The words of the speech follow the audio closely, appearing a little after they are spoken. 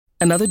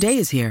Another day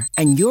is here,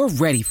 and you're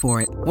ready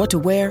for it. What to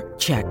wear?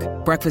 Check.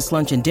 Breakfast,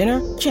 lunch, and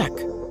dinner? Check.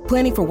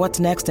 Planning for what's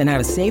next and how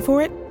to save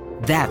for it?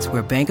 That's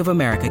where Bank of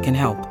America can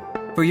help.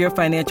 For your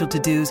financial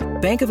to-dos,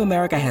 Bank of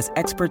America has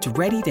experts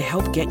ready to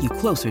help get you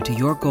closer to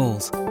your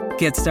goals.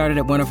 Get started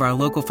at one of our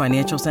local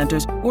financial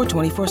centers or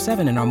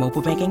 24/7 in our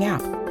mobile banking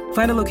app.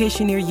 Find a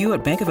location near you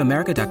at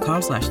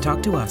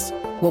bankofamerica.com/talktous.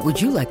 What would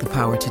you like the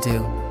power to do?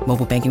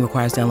 Mobile banking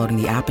requires downloading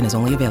the app and is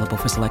only available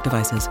for select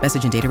devices.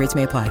 Message and data rates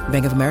may apply.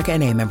 Bank of America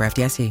N.A., member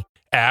FDIC.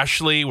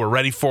 Ashley, we're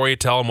ready for you.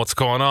 Tell them what's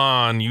going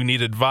on. You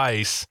need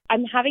advice.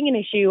 I'm having an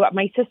issue.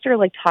 My sister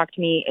talked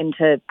me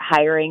into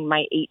hiring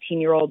my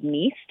 18-year-old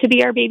niece to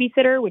be our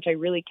babysitter, which I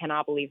really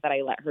cannot believe that I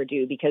let her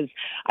do because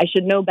I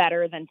should know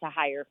better than to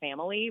hire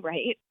family,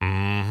 right?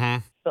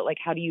 Mm-hmm. But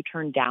how do you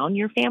turn down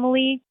your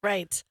family?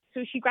 Right.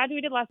 So she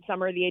graduated last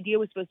summer. The idea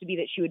was supposed to be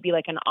that she would be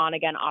an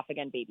on-again,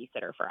 off-again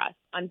babysitter for us.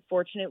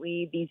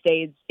 Unfortunately, these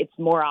days, it's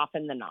more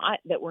often than not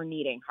that we're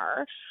needing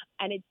her.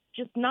 And it's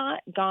just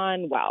not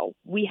gone well.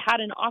 We had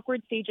an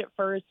awkward stage at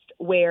first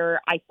where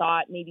I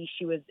thought maybe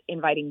she was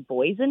inviting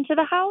boys into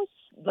the house.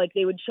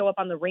 They would show up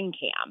on the Ring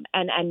cam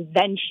and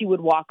then she would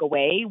walk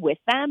away with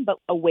them, but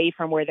away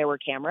from where there were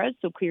cameras.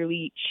 So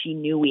clearly she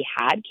knew we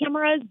had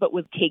cameras, but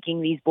was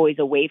taking these boys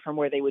away from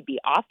where they would be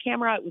off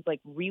camera. It was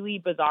really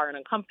bizarre and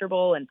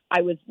uncomfortable. And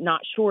I was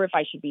not sure if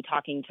I should be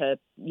talking to,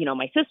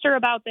 my sister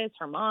about this,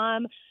 her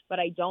mom, but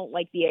I don't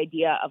like the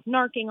idea of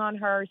narking on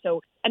her.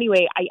 So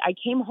anyway, I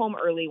came home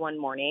early one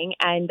morning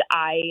and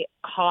I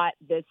caught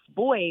this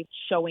boy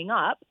showing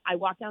up. I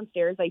walk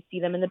downstairs, I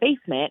see them in the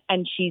basement,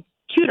 and she's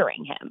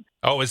tutoring him.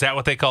 Oh, is that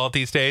what they call it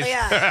these days? Oh,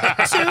 yeah.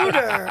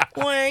 Tutor.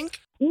 Wink.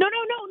 No.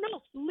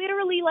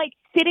 Literally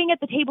sitting at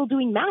the table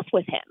doing math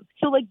with him.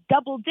 So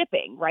double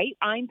dipping, right?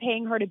 I'm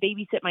paying her to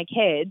babysit my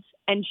kids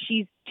and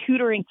she's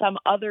tutoring some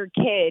other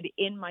kid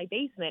in my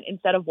basement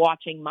instead of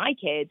watching my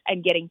kids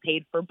and getting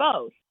paid for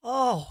both.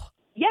 Oh.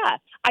 Yeah,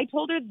 I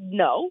told her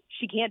no,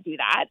 she can't do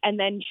that. And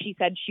then she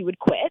said she would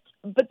quit.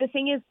 But the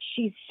thing is,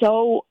 she's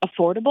so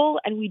affordable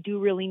and we do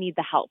really need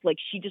the help.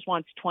 She just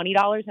wants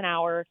 $20 an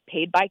hour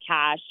paid by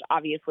cash,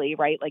 obviously,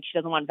 right? She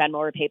doesn't want Venmo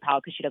or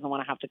PayPal because she doesn't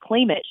want to have to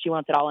claim it. She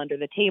wants it all under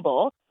the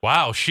table.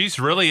 Wow, she's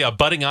really a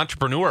budding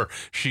entrepreneur.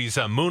 She's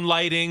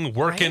moonlighting,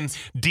 working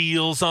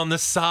deals on the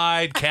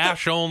side,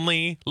 cash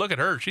only. Look at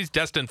her. She's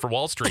destined for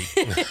Wall Street.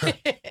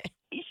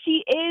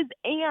 She is,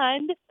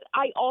 and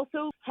I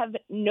also have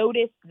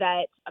noticed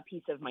that a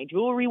piece of my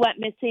jewelry went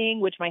missing,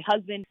 which my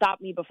husband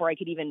stopped me before I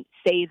could even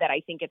say that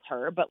I think it's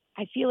her, but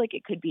I feel like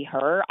it could be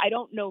her. I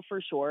don't know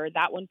for sure.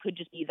 That one could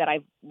just be that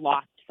I've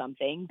lost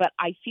something, but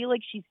I feel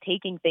like she's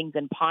taking things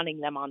and pawning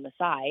them on the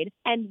side.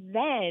 And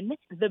then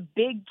the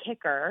big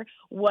kicker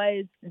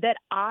was that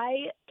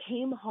I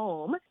came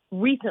home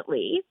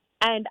recently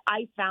and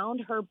I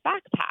found her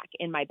backpack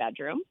in my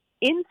bedroom.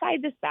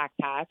 Inside this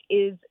backpack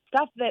is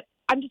stuff that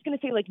I'm just going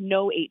to say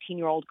no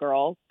 18-year-old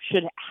girl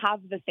should have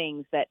the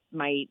things that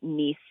my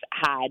niece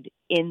had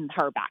in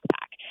her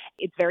backpack.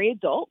 It's very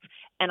adult,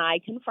 and I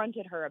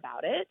confronted her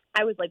about it.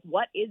 I was like,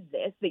 what is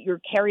this that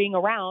you're carrying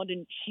around?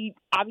 And she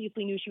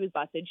obviously knew she was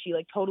busted. She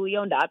totally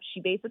owned up. She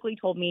basically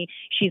told me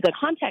she's a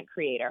content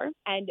creator,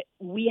 and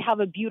we have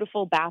a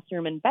beautiful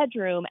bathroom and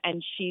bedroom,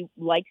 and she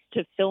likes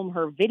to film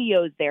her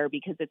videos there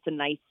because it's a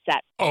nice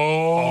set.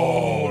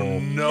 Oh,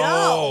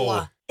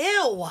 no.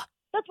 Ew.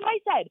 That's what I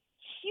said.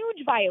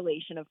 Huge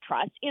violation of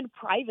trust and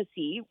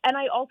privacy. And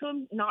I also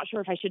am not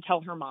sure if I should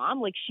tell her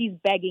mom. She's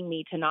begging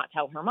me to not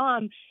tell her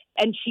mom.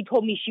 And she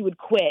told me she would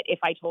quit if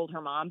I told her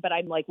mom. But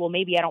I'm well,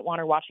 maybe I don't want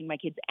her watching my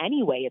kids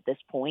anyway at this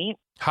point.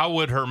 How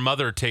would her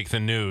mother take the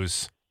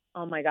news?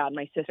 Oh, my God,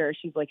 my sister,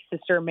 she's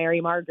Sister Mary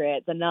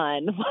Margaret, the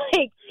nun,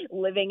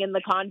 living in the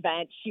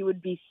convent. She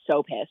would be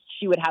so pissed.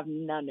 She would have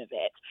none of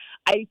it.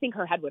 I think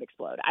her head would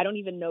explode. I don't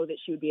even know that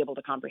she would be able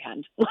to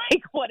comprehend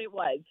what it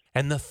was.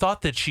 And the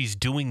thought that she's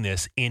doing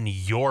this in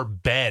your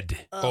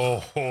bed.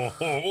 Oh,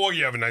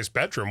 you have a nice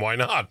bedroom. Why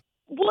not?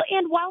 Well,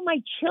 and while my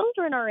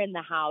children are in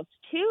the house,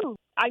 too.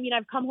 I mean,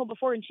 I've come home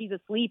before and she's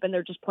asleep and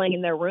they're just playing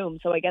in their room.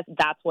 So I guess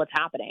that's what's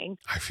happening.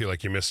 I feel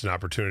like you missed an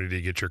opportunity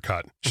to get your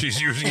cut.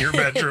 She's using your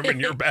bedroom and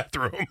your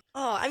bathroom.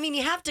 Oh, I mean,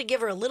 you have to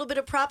give her a little bit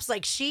of props.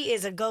 She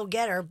is a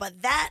go-getter,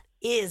 but that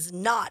is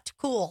not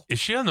cool. Is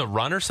she on the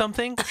run or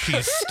something?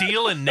 She's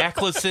stealing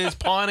necklaces,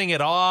 pawning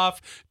it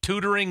off,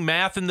 tutoring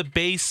math in the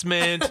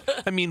basement.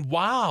 I mean,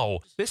 wow,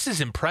 this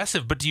is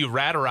impressive. But do you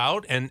rat her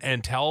out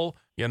and tell,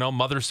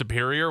 Mother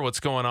Superior what's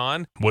going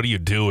on? What do you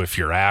do if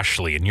you're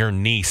Ashley and your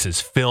niece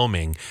is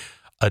filming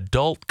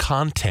adult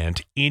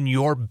content in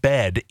your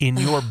bed, in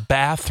your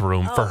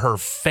bathroom for her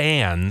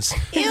fans?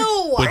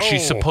 Ew. When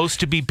she's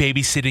supposed to be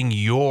babysitting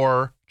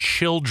your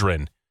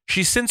children?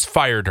 She's since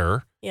fired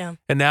her. Yeah.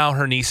 And now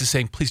her niece is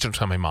saying, please don't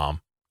tell my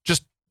mom.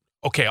 Just,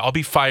 okay, I'll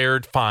be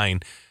fired, fine,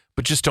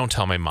 but just don't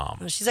tell my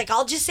mom. She's like,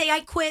 I'll just say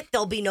I quit.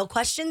 There'll be no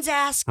questions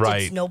asked.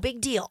 Right. It's no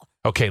big deal.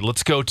 Okay,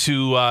 let's go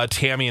to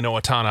Tammy in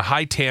Owatonna.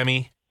 Hi,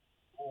 Tammy.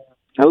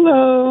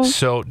 Hello.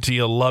 So do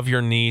you love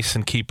your niece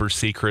and keep her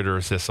secret, or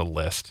is this a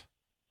list?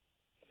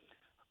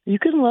 You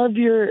can love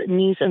your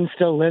niece and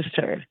still list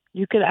her.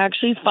 You could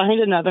actually find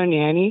another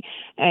nanny.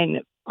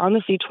 And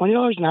honestly,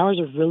 $20 an hour is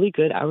a really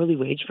good hourly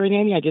wage for a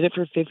nanny. I did it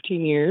for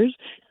 15 years.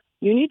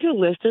 You need to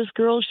list this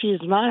girl. She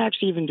is not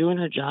actually even doing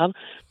her job.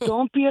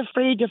 Don't be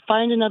afraid to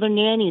find another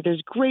nanny.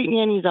 There's great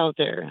nannies out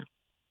there.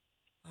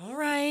 All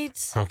right.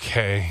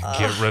 Okay,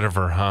 get rid of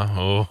her, huh?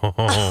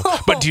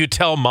 Oh. But do you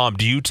tell mom?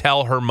 Do you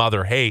tell her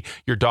mother, hey,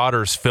 your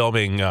daughter's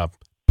filming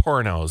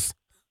pornos?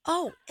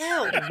 Oh,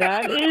 ew.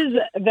 That's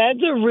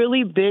a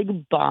really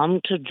big bomb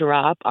to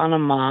drop on a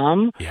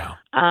mom. Yeah.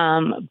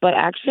 But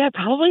actually, I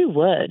probably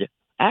would.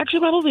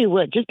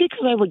 Just because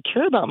I would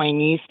care about my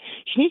niece.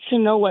 She needs to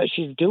know what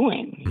she's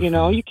doing. You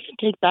know, you can't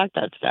take back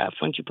that stuff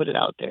once you put it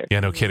out there. Yeah,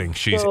 no kidding.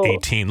 She's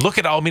 18. Look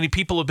at how many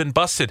people have been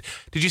busted.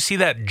 Did you see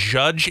that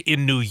judge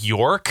in New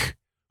York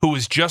who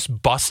was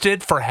just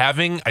busted for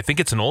having, I think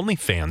it's an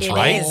OnlyFans,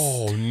 right? Is.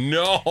 Oh,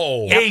 no.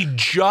 A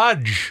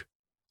judge.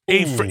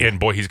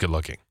 And boy, he's good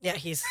looking. Yeah,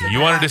 he's. You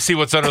wanted to see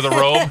what's under the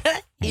robe?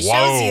 He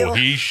shows you.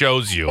 He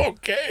shows you.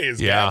 Okay, his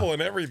gavel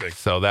and everything.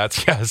 So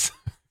that's, yes.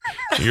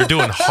 You're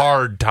doing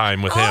hard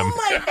time with him.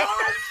 Oh,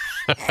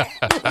 my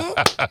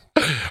God.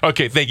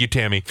 Okay, thank you,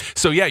 Tammy.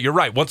 So, yeah, you're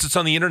right. Once it's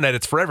on the internet,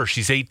 it's forever.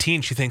 She's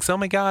 18. She thinks, oh,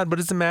 my God, what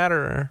does it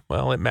matter?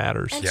 Well, it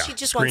matters. And Yeah, she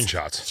just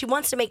screenshots. She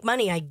wants to make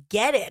money. I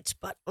get it,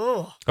 but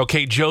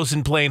Okay, Joe's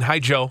in Plain. Hi,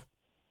 Joe.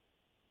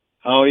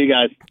 How are you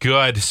guys?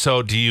 Good.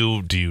 So do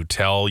you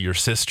tell your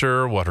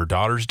sister what her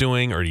daughter's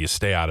doing, or do you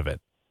stay out of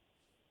it?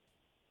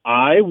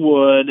 I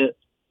would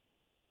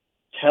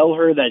tell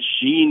her that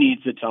she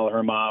needs to tell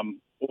her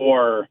mom,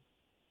 or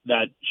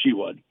that she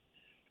would.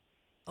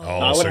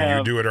 Oh, so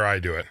you do it or I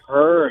do it.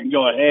 Her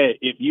go ahead.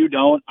 If you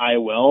don't, I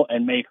will,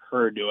 and make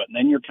her do it. And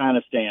then you're kind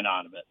of staying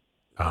out of it.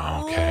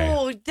 Okay.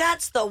 Oh,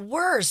 that's the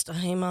worst.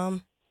 Hey,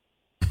 Mom,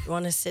 you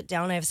want to sit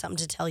down? I have something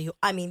to tell you.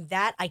 I mean,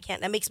 that I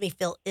can't. That makes me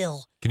feel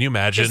ill. Can you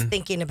imagine Just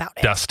thinking about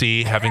it.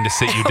 Dusty having to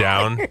sit you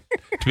down to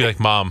be like,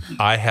 Mom,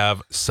 I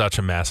have such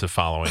a massive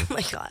following. Oh,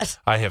 my God.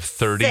 I have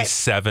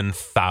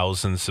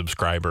 37,000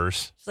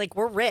 subscribers. It's like,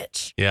 we're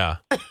rich. Yeah.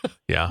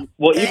 Yeah.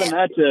 Well, even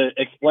that to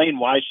explain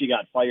why she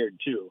got fired,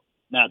 too.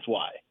 That's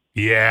why.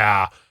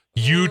 Yeah.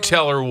 You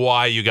tell her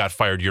why you got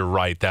fired. You're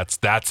right.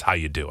 That's how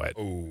you do it.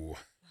 Ooh.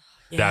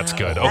 That's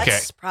good. That's Okay.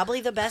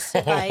 probably the best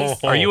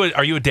advice. Are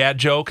you a dad,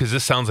 Joe? Because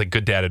this sounds like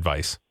good dad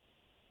advice.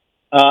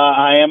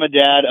 I am a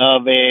dad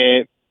of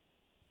a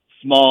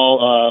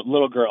small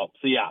little girl.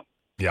 So, yeah.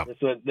 Yeah. This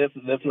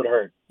would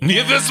hurt.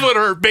 Yeah, this would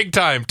hurt big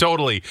time.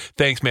 Totally.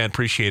 Thanks, man.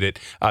 Appreciate it.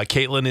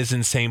 Caitlin is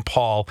in St.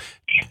 Paul.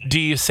 Do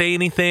you say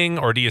anything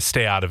or do you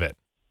stay out of it?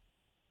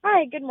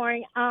 Hi, good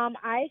morning.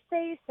 I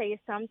say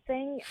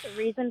something.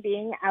 Reason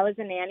being, I was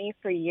a nanny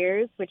for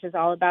years, which is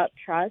all about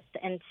trust.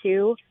 And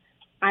two,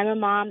 I'm a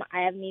mom.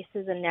 I have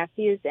nieces and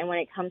nephews. And when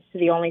it comes to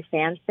the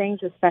OnlyFans things,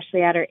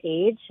 especially at her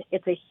age,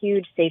 it's a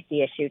huge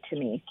safety issue to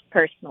me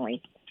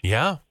personally.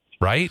 Yeah.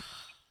 Right?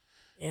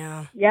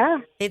 Yeah. Yeah.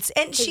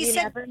 And she you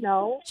said never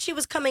know. she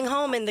was coming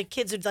home and the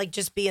kids would like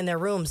just be in their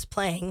rooms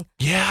playing.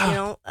 Yeah. You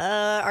know,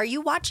 are you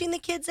watching the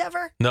kids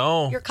ever?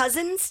 No. Your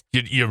cousins?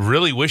 You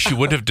really wish you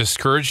would have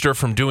discouraged her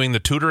from doing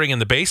the tutoring in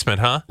the basement,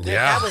 huh?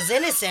 Yeah. That was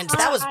innocent.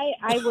 That was.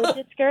 I would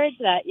discourage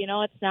that. You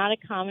know, it's not a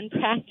common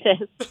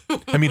practice.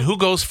 I mean, who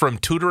goes from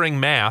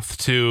tutoring math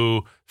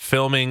to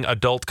filming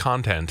adult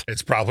content?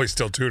 It's probably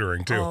still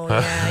tutoring, too. Oh,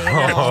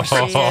 yeah, you know, she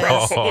is.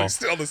 Probably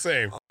still the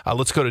same.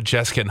 Let's go to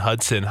Jessica and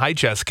Hudson. Hi,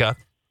 Jessica.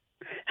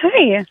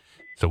 Hi.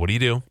 So what do you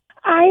do?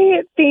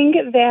 I think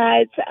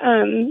that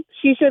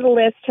she should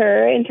list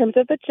her in terms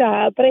of the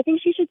job, but I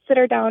think she should sit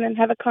her down and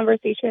have a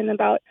conversation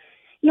about,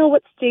 you know,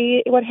 what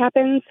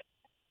happens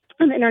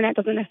on the internet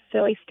doesn't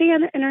necessarily stay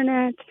on the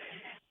internet.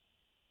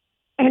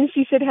 And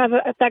she should have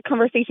that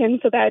conversation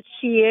so that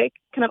she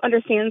kind of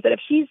understands that if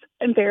she's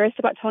embarrassed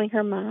about telling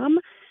her mom,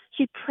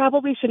 she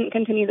probably shouldn't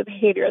continue the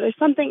behavior. There's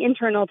something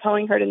internal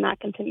telling her to not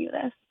continue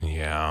this.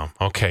 Yeah.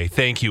 Okay.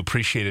 Thank you.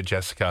 Appreciate it,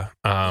 Jessica.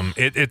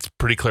 It's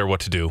pretty clear what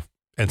to do.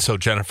 And so,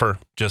 Jennifer,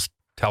 just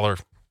tell her,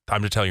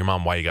 time to tell your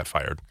mom why you got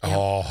fired.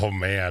 Oh,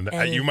 man.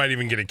 And- You might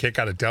even get a kick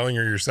out of telling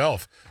her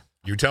yourself.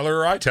 You tell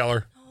her or I tell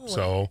her.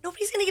 So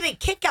Nobody's going to get a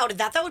kick out of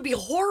that. That would be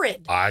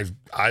horrid. I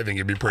think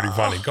it'd be pretty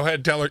funny. Go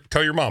ahead,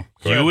 tell your mom.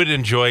 Go You ahead. would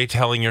enjoy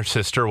telling your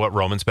sister what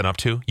Roman's been up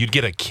to? You'd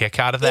get a kick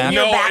out of that? In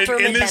your No, bathroom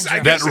in and this-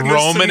 I bedroom. guess That in this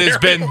Roman has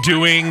scenario- been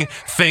doing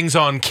things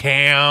on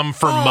cam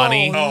for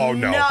money? Oh,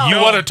 no. You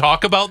No. want to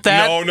talk about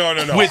that?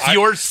 No. With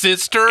your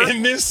sister?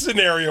 In this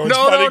scenario, it's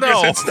No, funny no.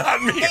 because it's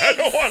not me. I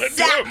don't want to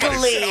do it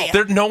Exactly.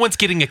 myself. No one's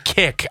getting a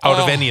kick out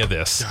of any of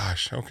this.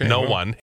 Gosh, okay. No well. one.